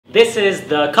This is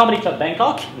the Comedy Club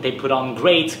Bangkok. They put on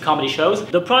great comedy shows.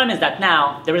 The problem is that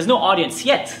now there is no audience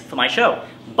yet for my show,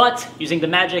 but using the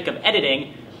magic of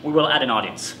editing, we will add an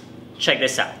audience. Check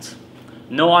this out.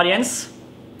 No audience,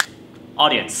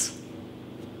 audience.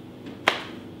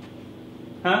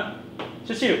 Huh?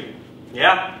 Just you.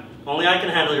 Yeah, only I can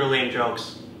handle your lame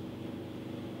jokes.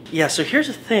 Yeah, so here's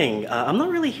the thing. I'm not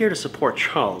really here to support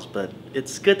Charles, but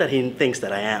it's good that he thinks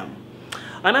that I am.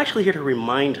 I'm actually here to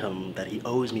remind him that he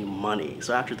owes me money.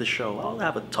 So after the show, I'll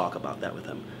have a talk about that with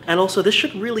him. And also, this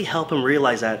should really help him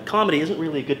realize that comedy isn't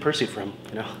really a good pursuit for him,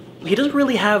 you know? He doesn't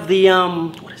really have the,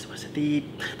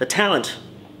 the talent.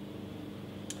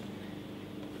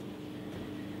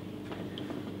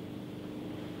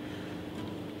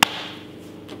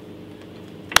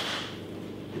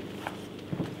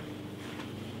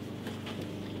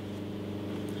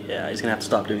 Yeah, he's gonna have to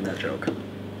stop doing that joke.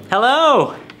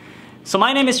 Hello! So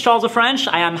my name is Charles the French.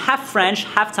 I am half French,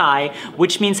 half Thai,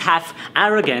 which means half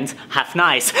arrogant, half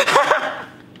nice.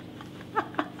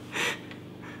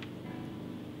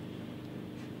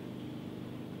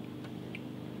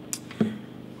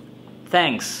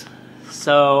 Thanks.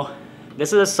 So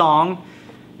this is a song.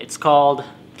 It's called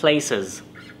Places.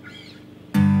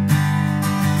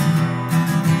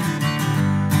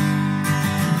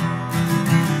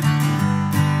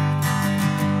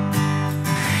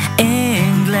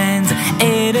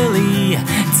 Italy,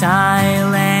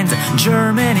 Thailand,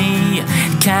 Germany,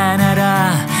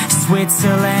 Canada,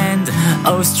 Switzerland,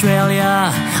 Australia,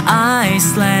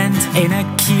 Iceland. In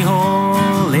a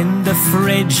keyhole, in the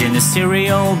fridge, in a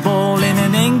cereal bowl, in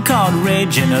an ink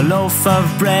cartridge, in a loaf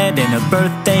of bread, in a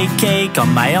birthday cake,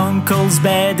 on my uncle's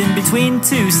bed, in between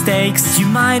two steaks. You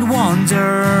might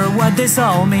wonder what this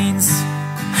all means.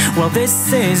 Well,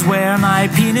 this is where my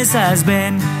penis has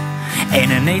been. In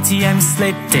an ATM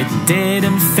slit, it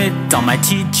didn't fit on my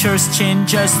teacher's chin,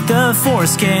 just the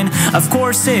foreskin. Of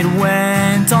course it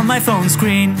went on my phone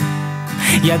screen.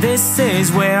 Yeah, this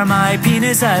is where my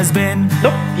penis has been.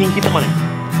 Nope, you can keep the money.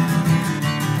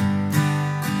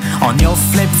 On your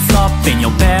flip-flop, in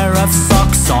your pair of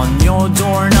socks, on your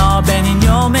doorknob and in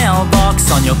your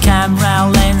mailbox, on your camera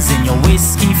lens, in your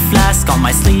whiskey flask, on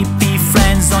my sleepy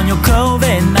friends, on your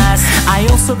COVID mask. I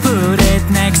also put it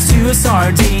next to a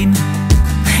sardine.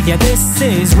 Yeah, this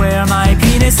is where my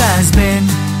penis has been.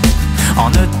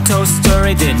 On a toaster,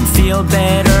 it didn't feel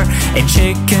better. In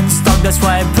chicken stock, that's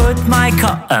why I put my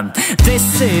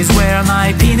This is where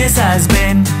my penis has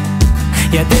been.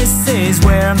 Yeah, this is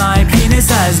where my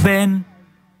penis has been.